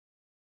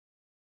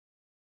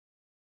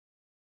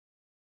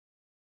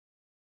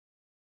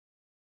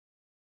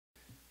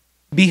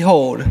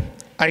Behold,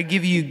 I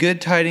give you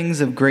good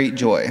tidings of great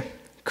joy.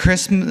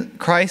 Christ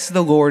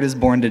the Lord is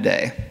born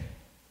today.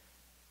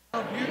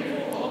 How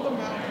beautiful all the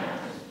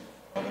mountains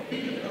of the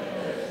feet of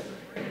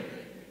those.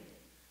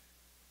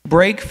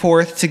 Break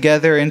forth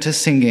together into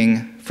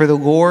singing, for the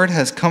Lord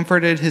has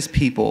comforted his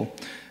people.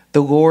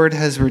 The Lord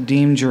has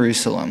redeemed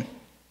Jerusalem.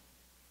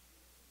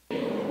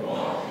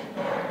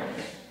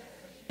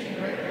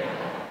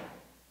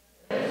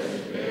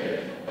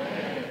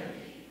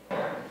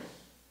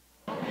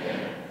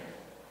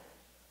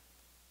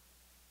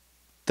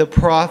 The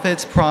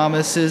prophet's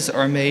promises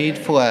are made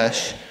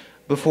flesh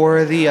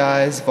before the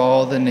eyes of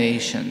all the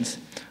nations.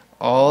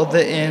 All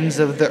the ends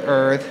of the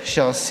earth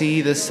shall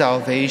see the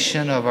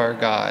salvation of our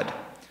God.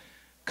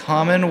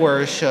 Come and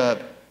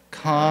worship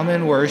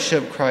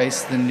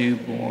Christ the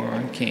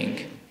newborn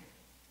King.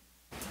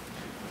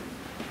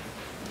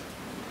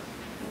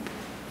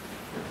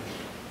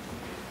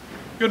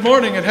 Good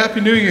morning and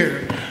Happy New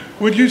Year.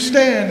 Would you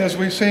stand as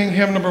we sing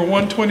hymn number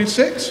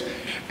 126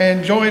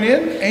 and join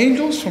in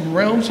Angels from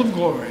Realms of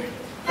Glory.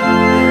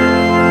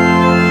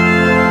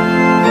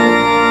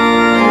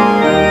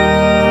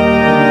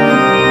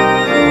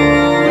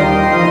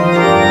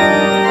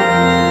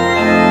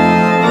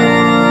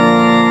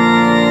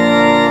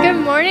 Good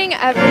morning,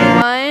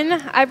 everyone.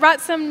 I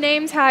brought some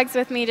name tags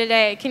with me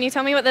today. Can you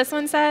tell me what this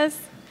one says?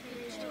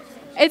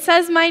 It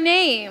says my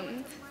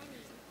name.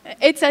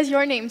 It says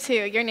your name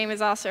too. Your name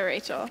is also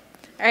Rachel. All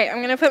right, I'm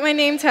going to put my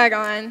name tag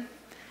on.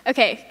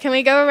 Okay, can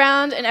we go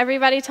around and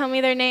everybody tell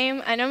me their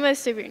name? I know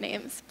most of your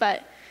names,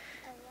 but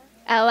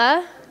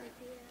Ella,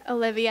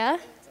 Olivia,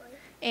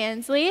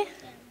 Ansley,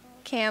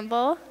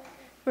 Campbell,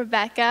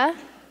 Rebecca.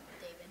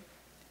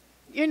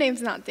 Your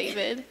name's not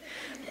David.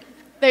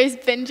 There's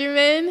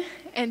Benjamin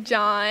and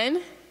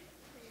John,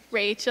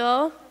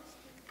 Rachel,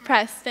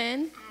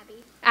 Preston,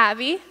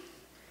 Abby,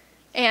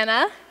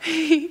 Anna,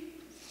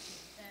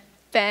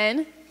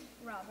 Ben,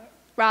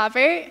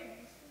 Robert,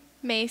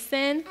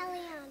 Mason,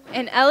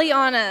 and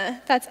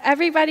Eliana. That's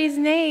everybody's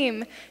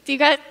name. Do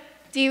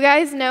you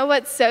guys know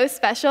what's so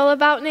special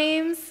about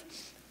names?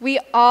 We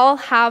all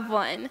have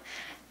one.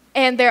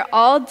 And they're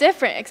all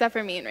different except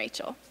for me and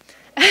Rachel.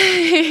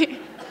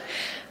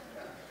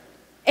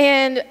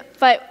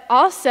 But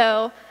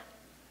also,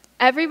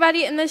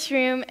 everybody in this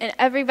room and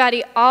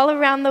everybody all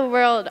around the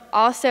world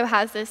also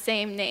has the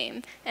same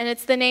name. And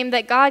it's the name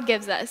that God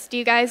gives us. Do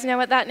you guys know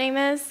what that name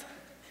is?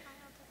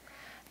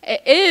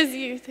 It is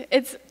youth.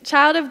 It's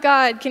child of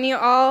God. Can you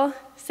all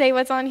say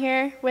what's on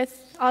here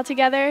with all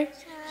together?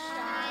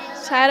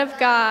 Child of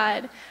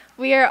God.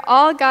 We are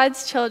all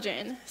God's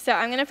children. So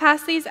I'm going to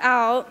pass these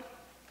out,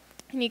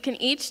 and you can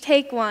each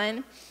take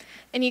one,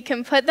 and you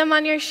can put them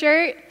on your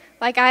shirt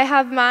like I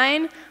have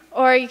mine,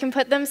 or you can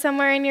put them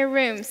somewhere in your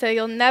room so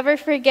you'll never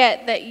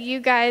forget that you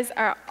guys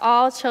are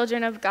all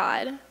children of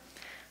God.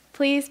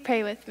 Please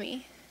pray with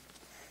me.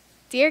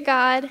 Dear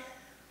God,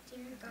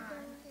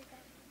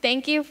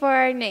 thank you for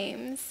our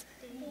names.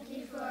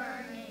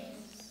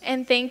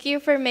 And thank you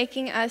for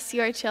making us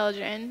your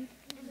children.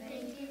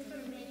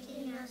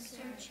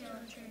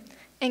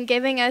 And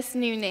giving us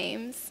new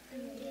names.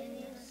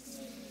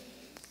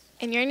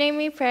 In your name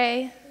we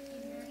pray.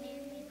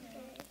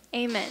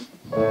 Amen.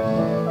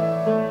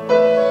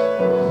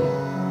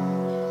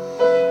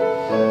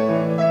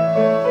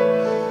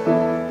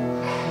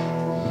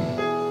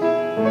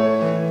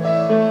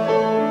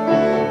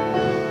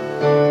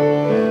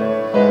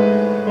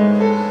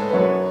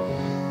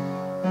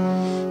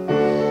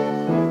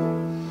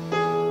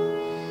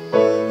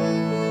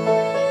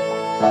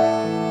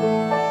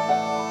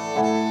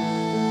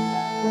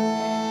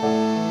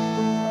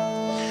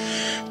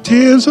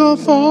 Tears are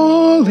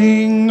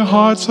falling,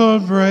 hearts are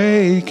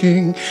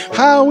breaking,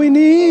 how we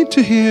need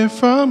to hear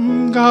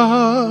from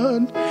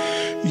God.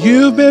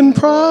 You've been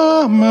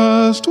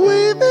promised,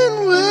 we've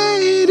been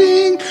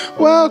waiting.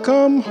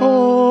 Welcome,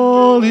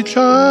 Holy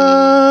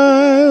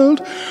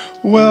Child.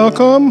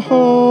 Welcome,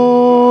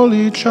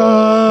 Holy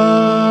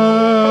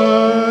Child.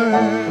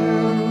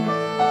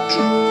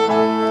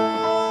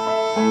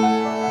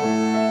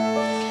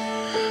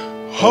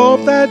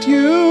 Hope that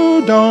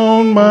you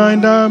don't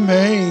mind our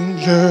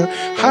manger.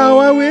 How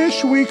I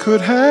wish we could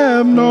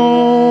have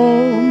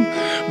known.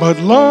 But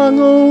long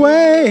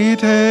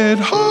awaited,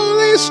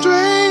 holy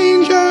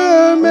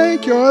stranger,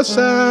 make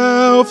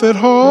yourself at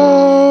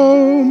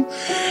home.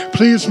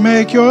 Please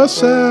make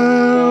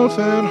yourself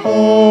at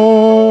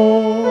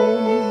home.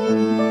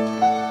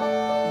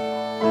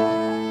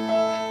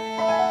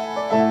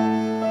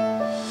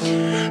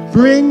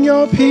 Bring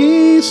your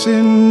peace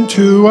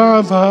into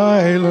our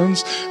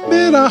violence.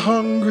 Bid our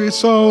hungry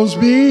souls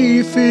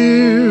be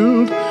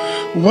filled.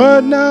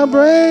 Word now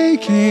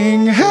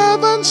breaking,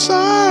 heaven's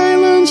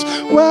silence.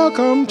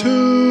 Welcome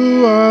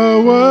to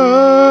our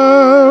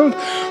world.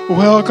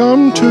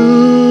 Welcome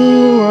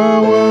to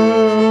our world.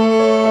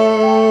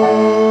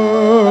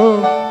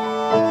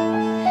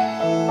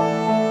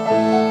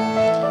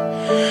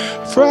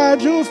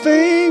 Fragile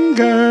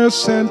fingers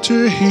sent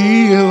to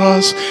heal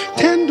us.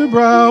 Tender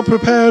brow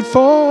prepared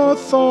for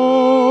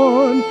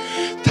thorn.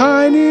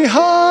 tiny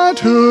heart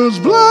whose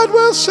blood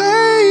will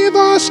save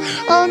us.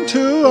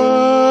 Unto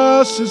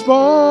us is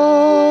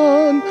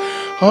born,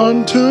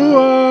 unto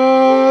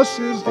us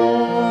is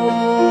born.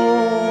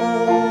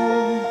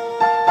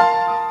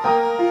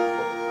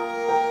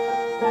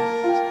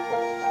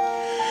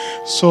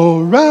 So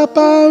wrap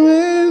our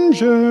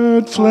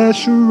injured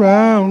flesh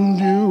around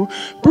you,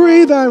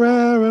 breathe our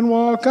air and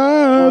walk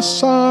our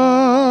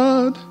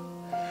sod.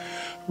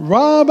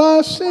 Rob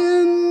our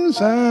sins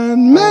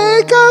and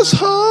make us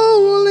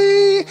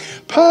holy,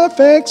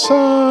 perfect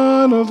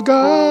Son of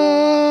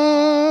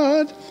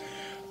God,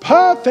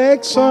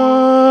 perfect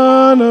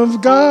Son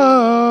of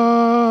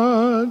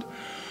God.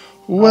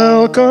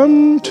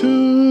 Welcome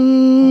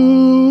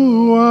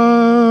to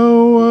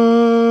our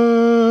world.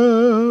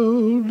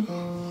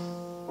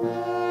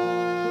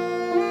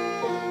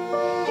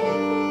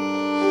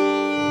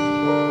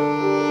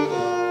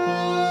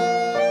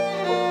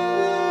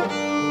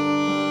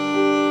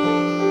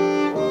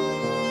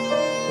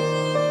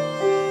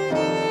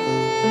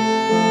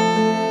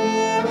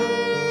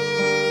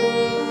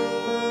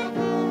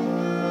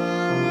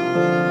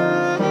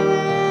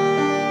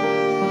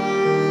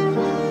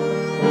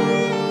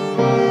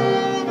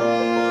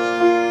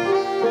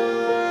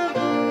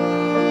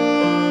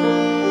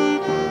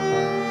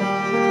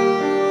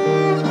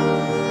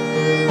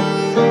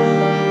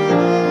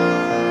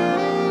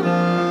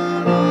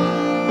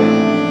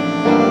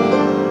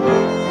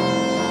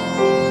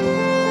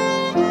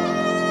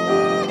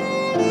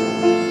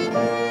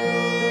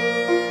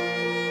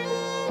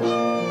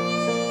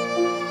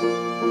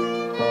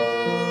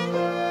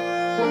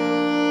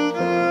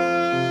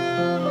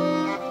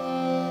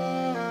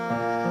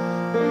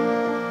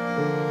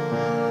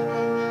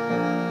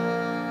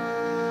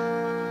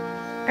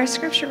 Our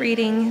scripture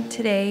reading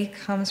today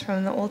comes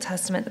from the Old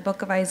Testament, the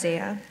book of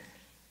Isaiah.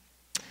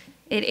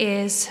 It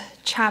is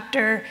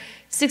chapter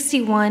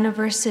 61,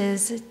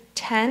 verses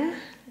 10,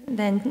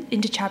 then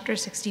into chapter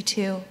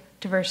 62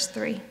 to verse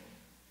 3.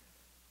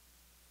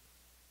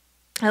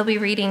 I'll be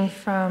reading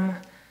from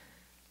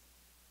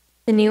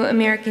the New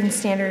American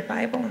Standard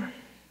Bible.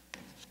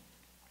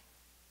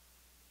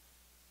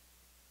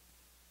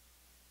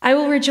 I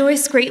will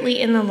rejoice greatly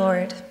in the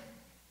Lord.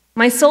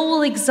 My soul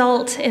will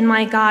exult in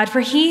my God, for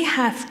he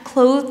hath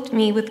clothed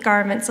me with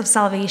garments of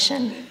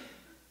salvation.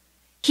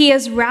 He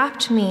has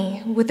wrapped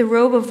me with the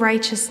robe of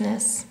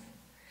righteousness.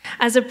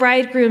 As a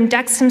bridegroom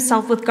decks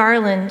himself with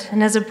garland,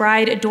 and as a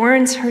bride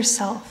adorns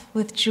herself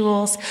with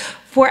jewels.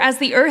 For as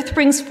the earth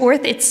brings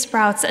forth its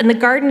sprouts, and the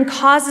garden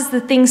causes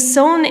the things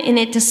sown in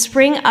it to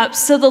spring up,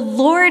 so the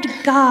Lord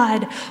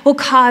God will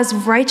cause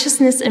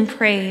righteousness and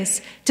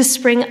praise to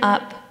spring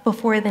up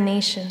before the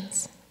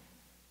nations.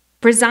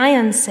 For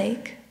Zion's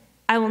sake,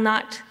 I will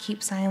not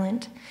keep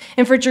silent.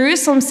 And for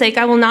Jerusalem's sake,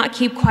 I will not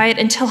keep quiet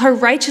until her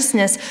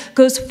righteousness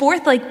goes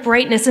forth like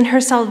brightness and her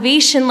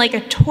salvation like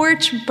a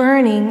torch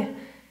burning.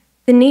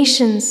 The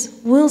nations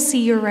will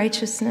see your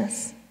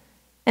righteousness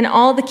and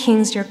all the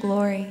kings your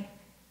glory.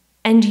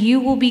 And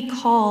you will be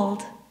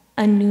called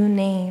a new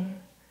name,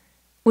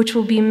 which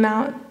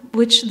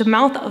the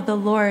mouth of the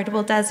Lord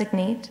will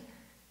designate.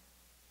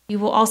 You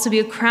will also be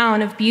a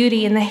crown of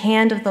beauty in the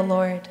hand of the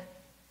Lord,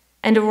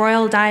 and a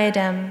royal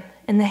diadem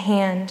in the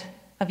hand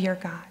of your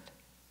God.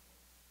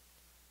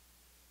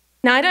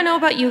 Now, I don't know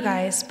about you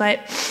guys,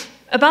 but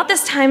about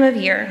this time of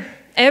year,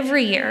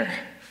 every year,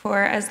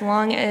 for as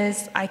long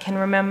as I can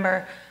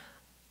remember,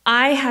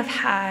 I have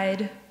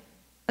had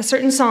a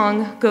certain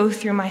song go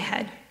through my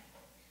head.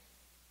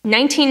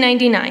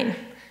 1999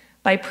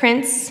 by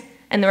Prince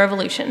and the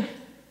Revolution.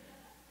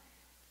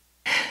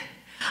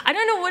 I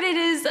don't know what it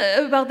is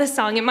about this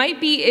song. It might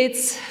be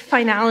its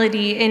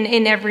finality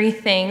in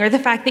everything, or the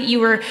fact that you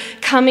were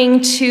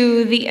coming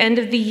to the end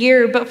of the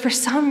year, but for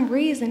some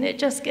reason it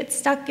just gets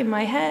stuck in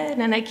my head,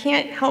 and I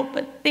can't help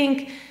but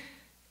think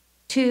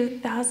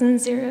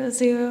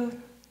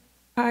 2000,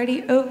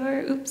 party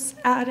over, oops,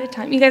 out of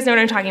time. You guys know what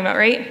I'm talking about,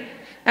 right?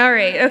 All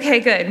right,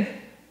 okay, good.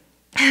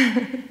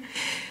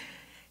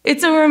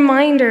 It's a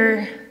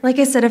reminder, like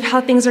I said, of how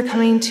things are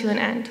coming to an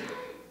end,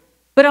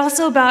 but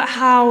also about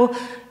how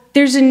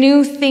there's a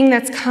new thing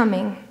that's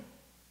coming.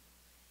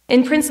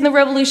 In Prince and the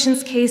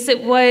Revolution's case,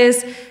 it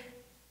was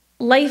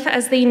life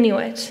as they knew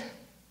it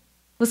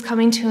was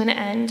coming to an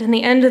end, and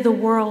the end of the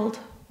world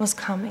was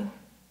coming.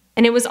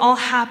 And it was all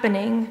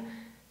happening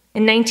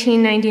in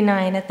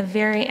 1999 at the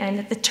very end,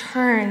 at the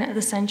turn of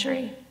the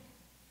century.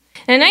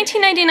 And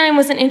 1999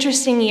 was an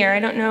interesting year. I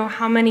don't know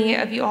how many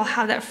of you all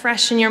have that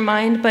fresh in your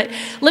mind, but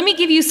let me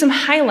give you some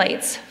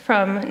highlights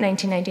from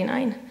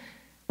 1999.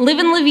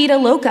 Livin' La Vida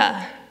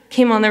Loca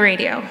came on the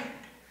radio.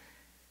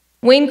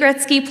 Wayne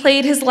Gretzky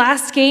played his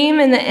last game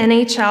in the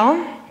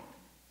NHL.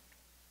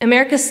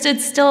 America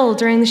stood still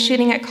during the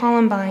shooting at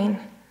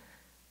Columbine.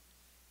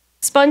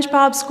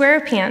 SpongeBob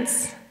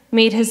SquarePants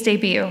made his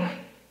debut.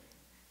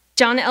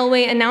 John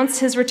Elway announced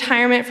his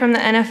retirement from the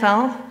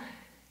NFL.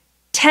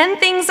 10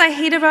 Things I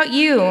Hate About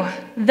You,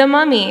 The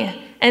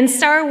Mummy, and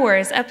Star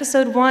Wars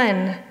Episode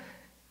 1,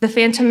 The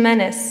Phantom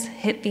Menace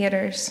hit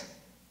theaters.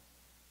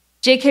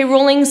 J.K.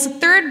 Rowling's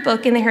third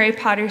book in the Harry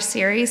Potter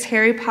series,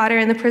 Harry Potter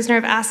and the Prisoner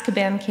of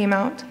Azkaban, came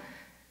out.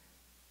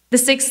 The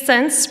Sixth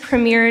Sense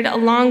premiered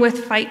along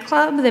with Fight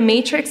Club, The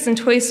Matrix, and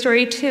Toy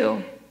Story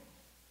 2.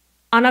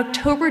 On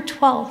October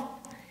 12th,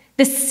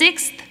 the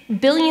 6th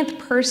billionth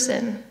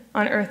person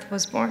on Earth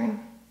was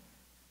born.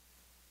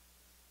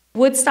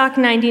 Woodstock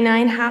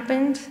 99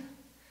 happened.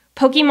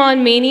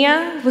 Pokemon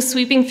Mania was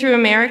sweeping through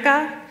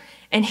America.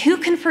 And who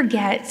can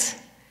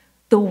forget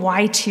the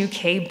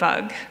Y2K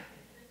bug?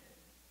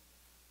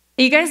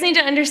 You guys need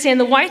to understand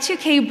the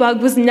Y2K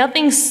bug was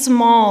nothing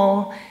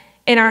small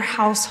in our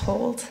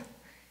household.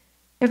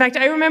 In fact,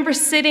 I remember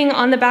sitting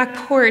on the back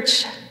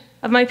porch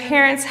of my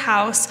parents'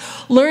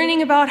 house,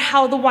 learning about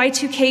how the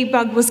Y2K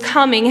bug was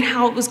coming and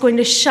how it was going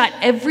to shut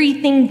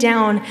everything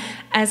down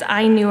as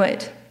I knew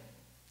it.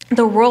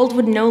 The world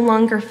would no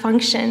longer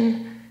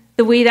function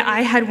the way that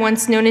I had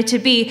once known it to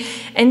be,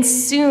 and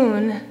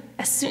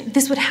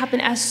this would happen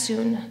as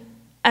soon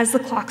as the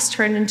clocks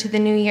turned into the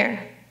new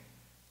year.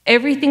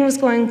 Everything was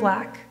going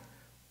black,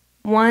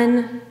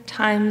 one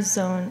time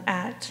zone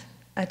at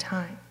a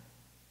time.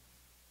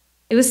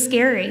 It was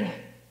scary,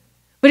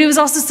 but it was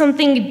also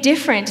something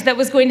different that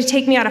was going to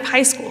take me out of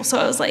high school, so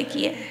I was like,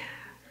 yeah.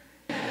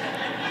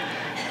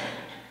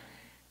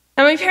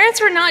 Now, my parents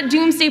were not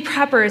doomsday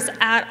preppers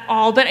at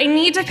all, but I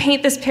need to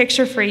paint this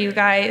picture for you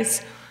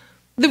guys.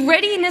 The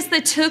readiness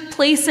that took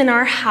place in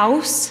our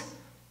house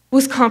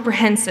was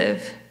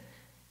comprehensive.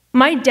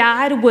 My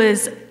dad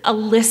was a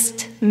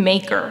list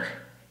maker,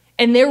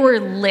 and there were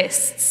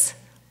lists,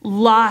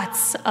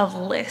 lots of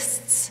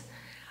lists.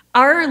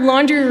 Our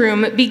laundry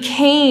room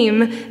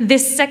became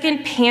this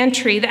second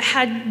pantry that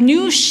had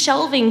new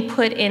shelving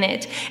put in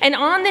it. And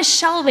on this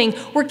shelving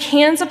were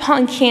cans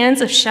upon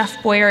cans of Chef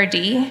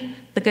Boyardee,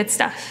 the good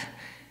stuff.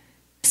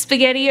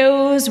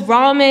 SpaghettiOs,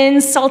 ramen,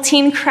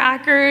 saltine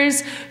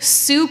crackers,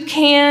 soup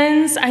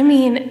cans. I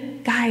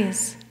mean,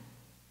 guys,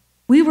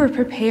 we were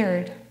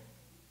prepared.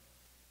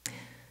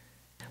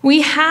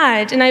 We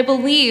had, and I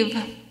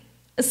believe,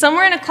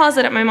 somewhere in a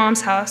closet at my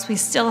mom's house, we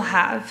still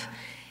have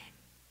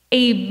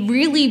a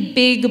really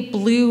big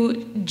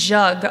blue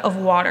jug of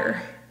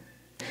water.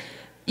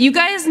 You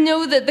guys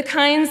know that the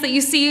kinds that you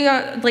see,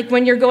 like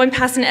when you're going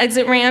past an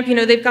exit ramp, you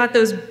know, they've got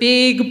those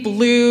big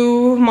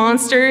blue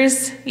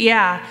monsters.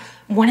 Yeah,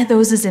 one of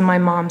those is in my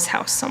mom's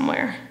house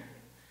somewhere.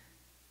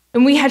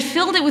 And we had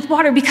filled it with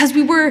water because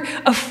we were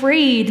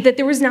afraid that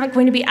there was not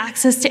going to be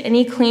access to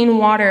any clean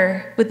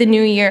water with the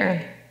new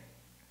year.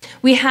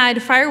 We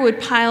had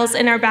firewood piles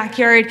in our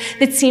backyard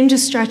that seemed to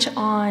stretch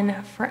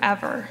on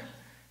forever.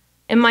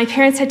 And my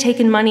parents had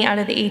taken money out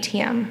of the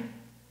ATM.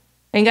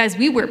 And guys,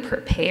 we were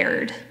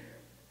prepared.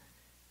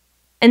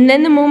 And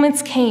then the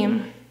moments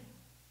came.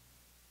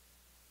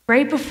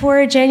 Right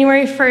before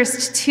January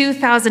 1st,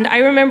 2000, I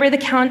remember the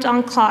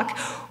countdown clock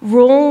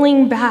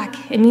rolling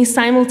back and me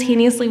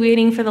simultaneously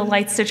waiting for the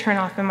lights to turn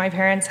off in my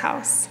parents'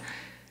 house.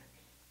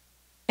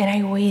 And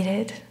I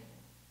waited,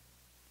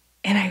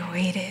 and I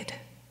waited,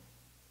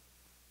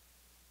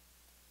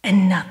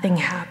 and nothing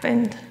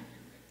happened.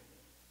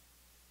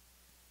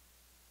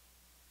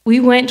 We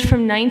went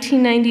from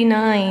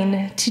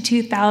 1999 to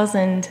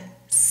 2000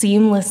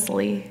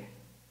 seamlessly,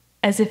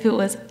 as if it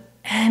was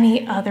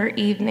any other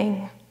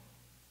evening.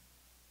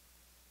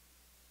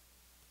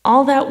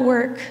 All that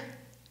work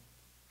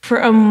for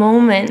a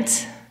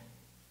moment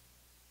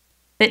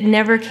that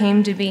never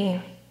came to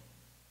be.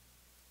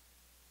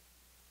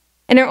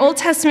 In our Old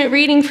Testament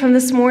reading from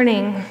this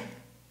morning,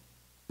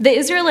 the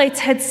Israelites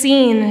had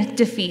seen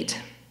defeat,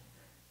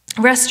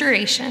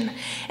 restoration,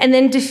 and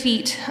then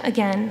defeat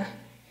again.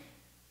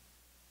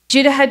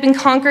 Judah had been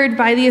conquered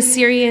by the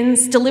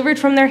Assyrians, delivered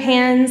from their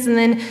hands, and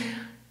then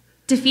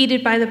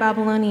defeated by the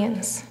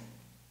Babylonians.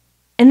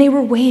 And they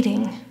were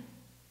waiting.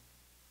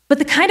 But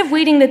the kind of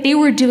waiting that they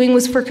were doing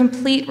was for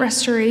complete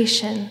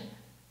restoration.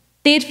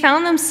 They had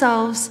found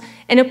themselves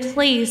in a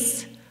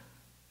place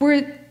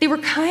where they were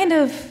kind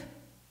of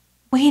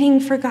waiting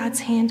for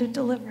God's hand of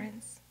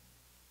deliverance.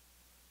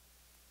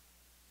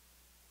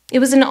 It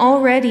was an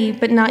already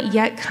but not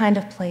yet kind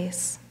of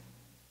place.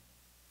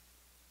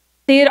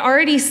 They had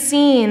already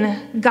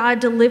seen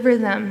God deliver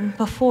them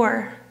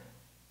before,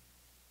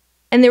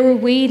 and they were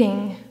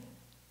waiting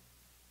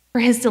for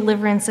his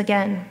deliverance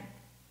again.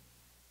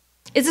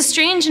 It's a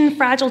strange and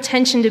fragile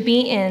tension to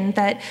be in,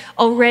 that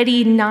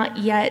already not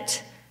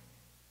yet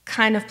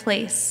kind of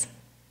place.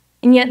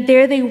 And yet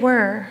there they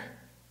were.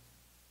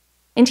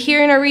 And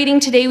here in our reading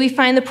today, we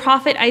find the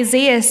prophet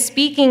Isaiah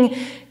speaking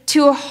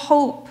to a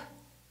hope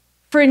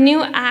for a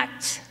new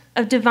act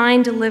of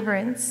divine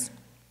deliverance.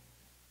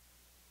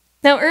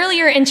 Now,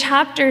 earlier in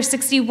chapter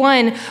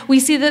 61, we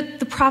see that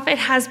the prophet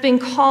has been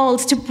called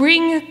to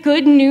bring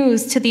good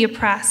news to the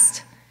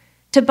oppressed,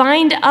 to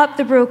bind up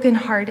the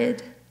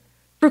brokenhearted,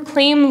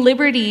 proclaim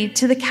liberty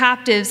to the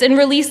captives and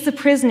release the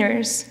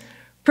prisoners,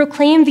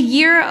 proclaim the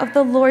year of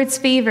the Lord's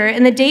favor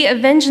and the day of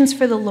vengeance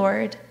for the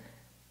Lord,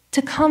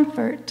 to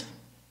comfort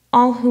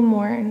all who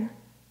mourn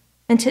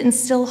and to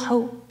instill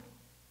hope.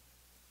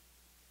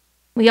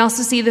 We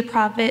also see the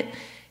prophet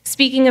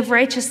speaking of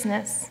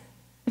righteousness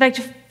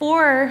fact,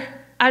 4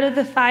 out of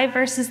the 5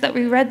 verses that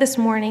we read this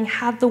morning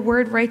have the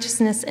word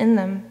righteousness in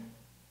them.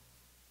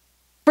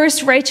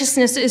 First,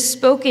 righteousness is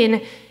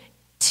spoken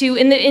to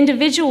in the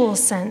individual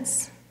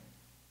sense.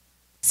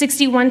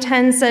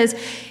 61:10 says,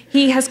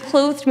 "He has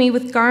clothed me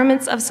with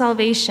garments of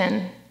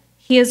salvation.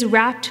 He has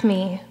wrapped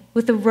me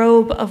with a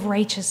robe of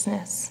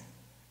righteousness."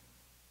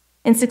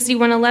 In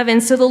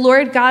 61:11, "So the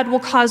Lord God will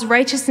cause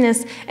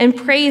righteousness and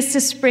praise to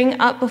spring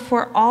up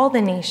before all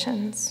the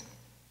nations."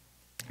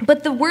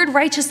 But the word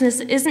righteousness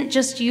isn't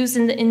just used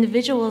in the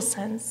individual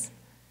sense.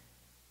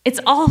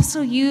 It's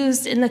also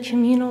used in the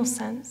communal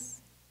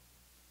sense.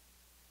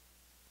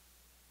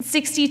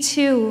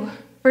 62,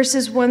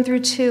 verses 1 through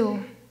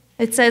 2,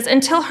 it says,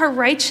 "Until her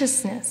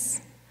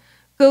righteousness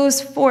goes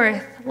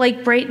forth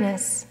like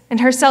brightness, and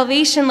her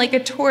salvation like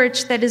a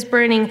torch that is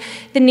burning,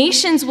 the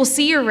nations will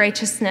see your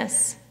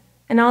righteousness,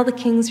 and all the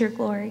kings your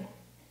glory."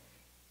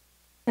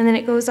 And then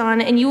it goes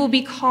on, "And you will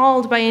be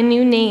called by a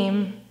new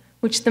name,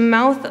 which the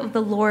mouth of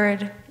the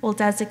Lord will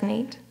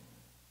designate."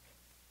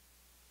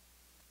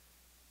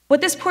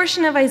 What this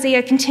portion of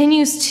Isaiah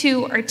continues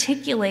to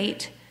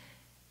articulate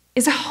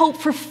is a hope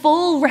for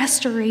full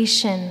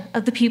restoration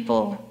of the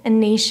people and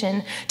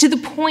nation to the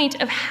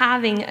point of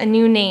having a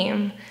new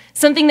name,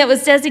 something that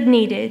was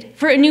designated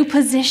for a new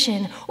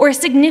position or a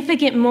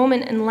significant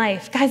moment in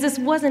life. Guys, this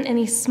wasn't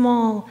any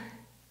small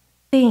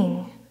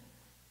thing.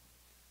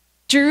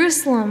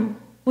 Jerusalem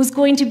was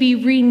going to be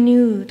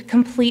renewed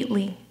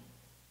completely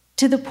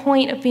to the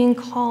point of being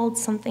called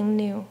something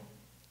new.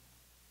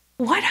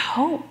 What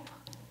hope!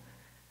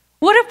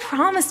 What a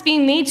promise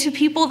being made to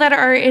people that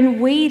are in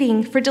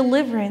waiting for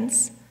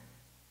deliverance.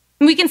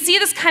 And we can see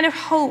this kind of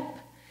hope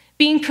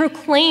being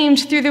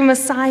proclaimed through the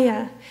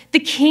Messiah, the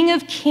King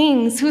of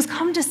Kings who has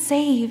come to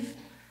save.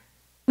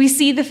 We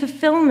see the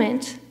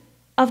fulfillment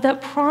of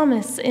that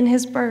promise in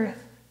his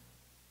birth.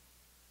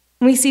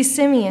 We see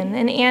Simeon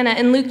and Anna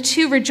in Luke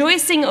 2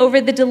 rejoicing over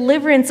the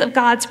deliverance of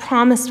God's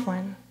promised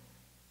one.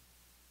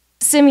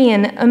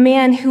 Simeon, a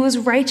man who was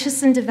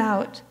righteous and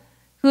devout,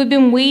 who had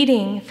been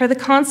waiting for the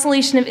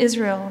consolation of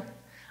Israel,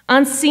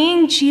 on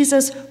seeing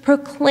Jesus,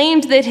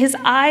 proclaimed that his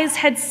eyes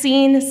had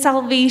seen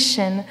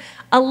salvation,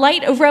 a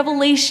light of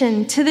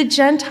revelation to the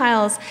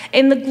Gentiles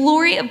and the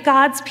glory of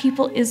God's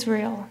people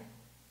Israel.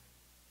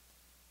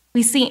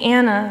 We see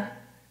Anna,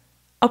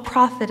 a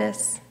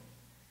prophetess,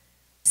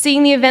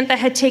 seeing the event that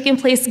had taken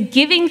place,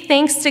 giving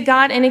thanks to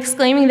God and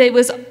exclaiming that it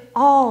was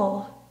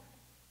all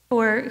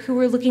for who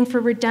were looking for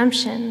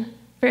redemption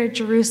for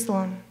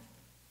Jerusalem.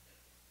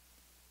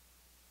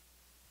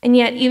 And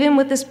yet, even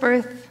with this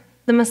birth,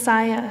 the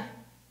Messiah,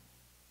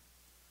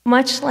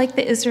 much like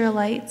the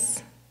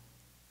Israelites,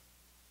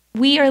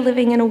 we are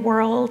living in a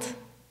world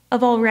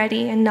of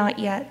already and not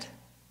yet.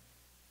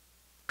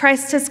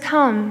 Christ has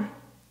come.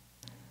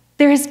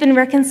 There has been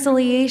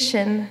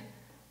reconciliation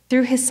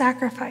through his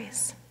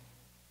sacrifice.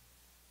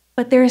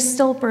 But there is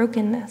still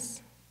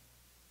brokenness.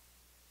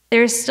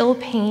 There is still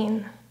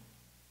pain.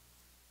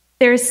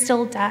 There is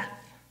still death.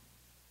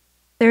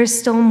 There is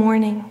still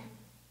mourning.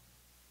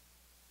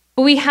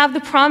 But we have the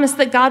promise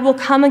that God will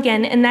come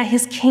again and that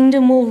his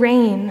kingdom will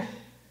reign.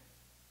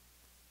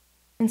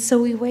 And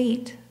so we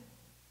wait.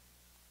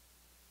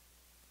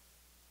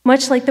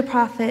 Much like the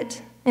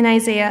prophet in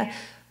Isaiah,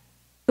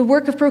 the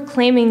work of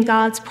proclaiming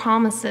God's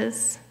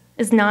promises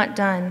is not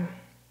done.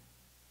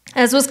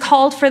 As was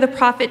called for the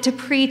prophet to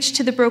preach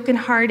to the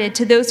brokenhearted,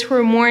 to those who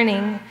are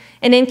mourning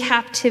and in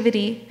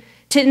captivity,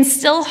 to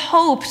instill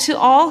hope to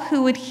all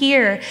who would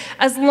hear,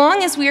 as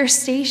long as we are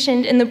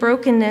stationed in the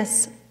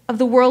brokenness of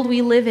the world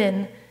we live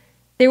in,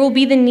 there will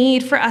be the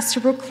need for us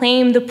to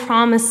proclaim the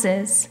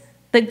promises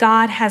that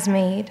God has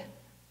made.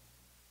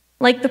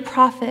 Like the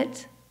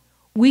prophet,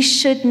 we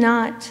should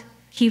not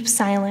keep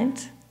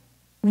silent.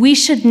 We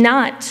should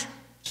not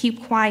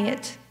keep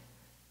quiet.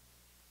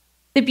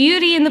 The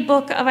beauty in the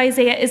book of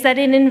Isaiah is that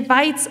it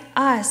invites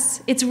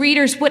us, its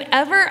readers,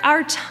 whatever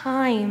our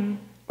time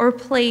or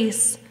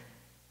place,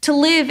 to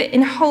live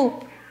in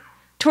hope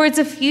towards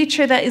a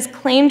future that is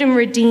claimed and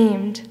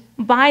redeemed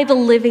by the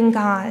living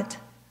God.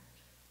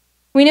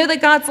 We know that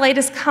God's light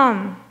has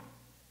come.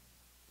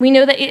 We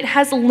know that it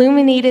has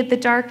illuminated the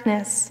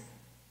darkness.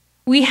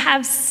 We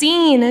have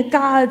seen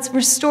God's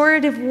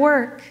restorative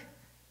work,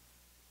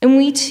 and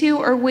we too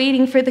are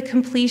waiting for the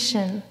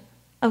completion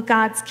of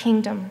God's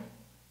kingdom.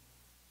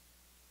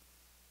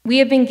 We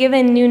have been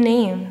given new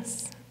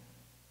names.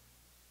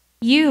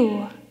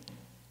 You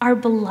are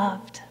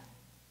beloved.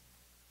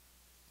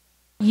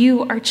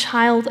 You are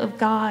child of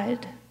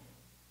God.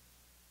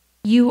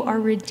 You are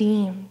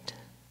redeemed.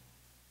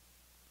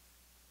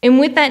 And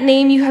with that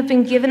name, you have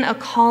been given a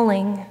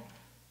calling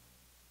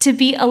to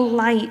be a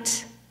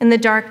light in the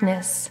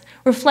darkness,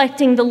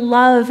 reflecting the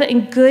love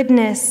and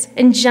goodness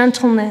and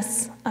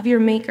gentleness of your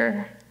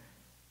Maker.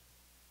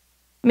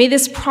 May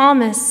this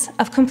promise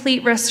of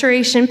complete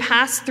restoration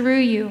pass through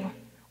you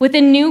with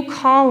a new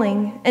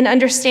calling and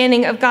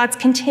understanding of God's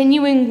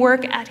continuing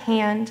work at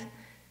hand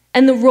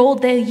and the role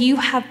that you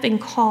have been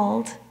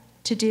called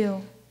to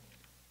do.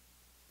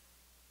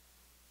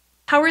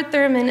 Howard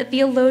Thurman, a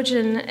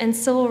theologian and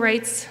civil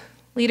rights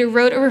leader,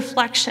 wrote a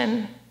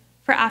reflection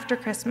for after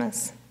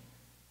Christmas.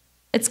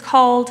 It's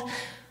called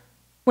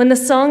When the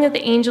Song of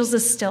the Angels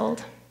is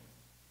Stilled.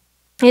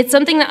 It's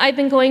something that I've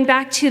been going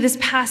back to this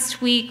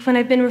past week when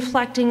I've been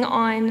reflecting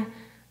on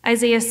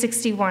Isaiah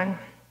 61.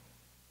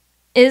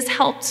 It has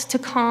helped to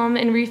calm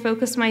and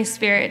refocus my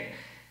spirit,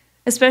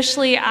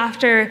 especially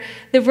after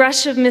the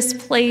rush of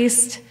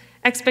misplaced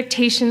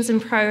expectations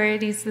and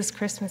priorities this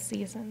Christmas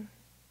season.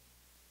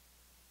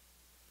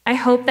 I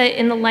hope that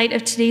in the light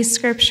of today's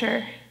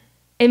scripture,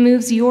 it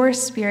moves your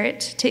spirit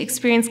to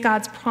experience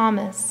God's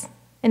promise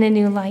in a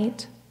new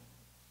light.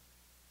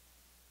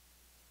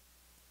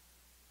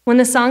 When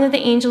the Song of the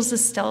Angels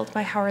is Stilled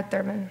by Howard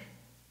Thurman.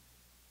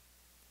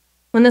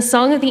 When the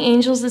song of the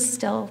angels is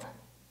stilled,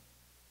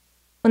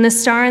 when the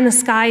star in the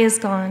sky is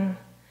gone,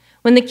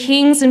 when the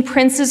kings and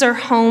princes are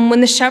home, when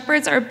the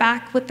shepherds are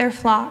back with their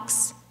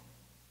flocks,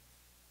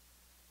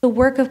 the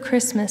work of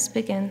Christmas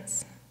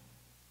begins.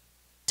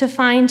 To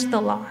find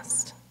the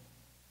lost,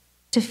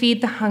 to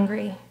feed the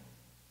hungry,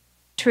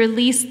 to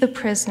release the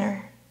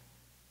prisoner,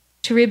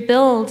 to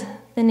rebuild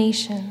the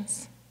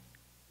nations,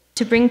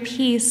 to bring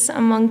peace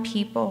among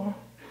people,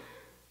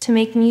 to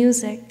make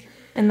music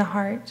in the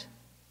heart.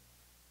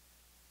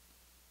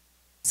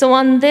 So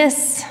on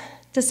this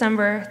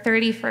December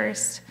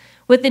 31st,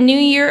 with the new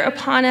year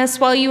upon us,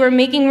 while you are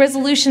making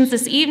resolutions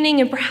this evening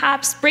and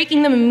perhaps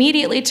breaking them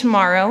immediately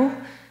tomorrow,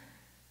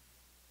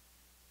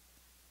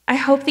 I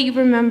hope that you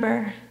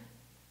remember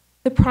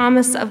the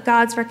promise of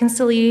God's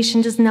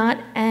reconciliation does not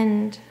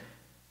end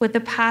with the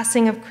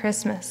passing of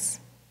Christmas.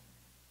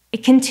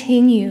 It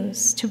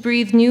continues to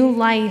breathe new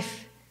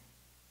life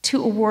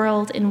to a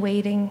world in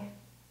waiting.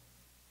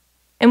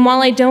 And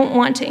while I don't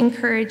want to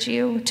encourage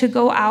you to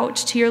go out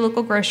to your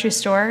local grocery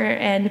store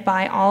and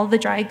buy all the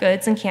dry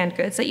goods and canned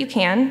goods that you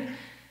can,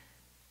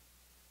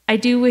 I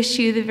do wish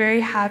you the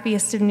very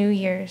happiest of New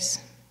Year's.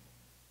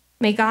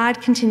 May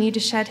God continue to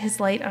shed his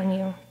light on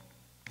you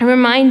and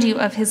remind you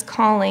of his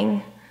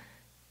calling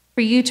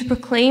for you to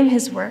proclaim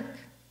his work.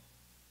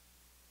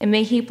 And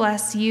may he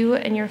bless you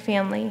and your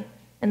family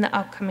in the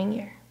upcoming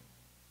year.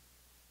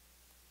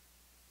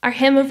 Our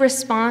hymn of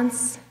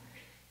response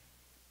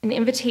and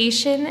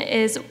invitation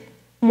is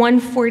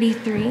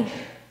 143.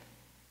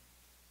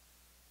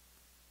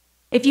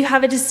 If you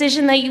have a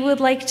decision that you would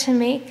like to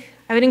make,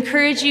 I would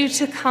encourage you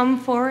to come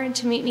forward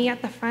to meet me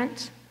at the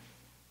front.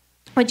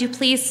 Would you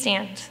please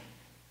stand?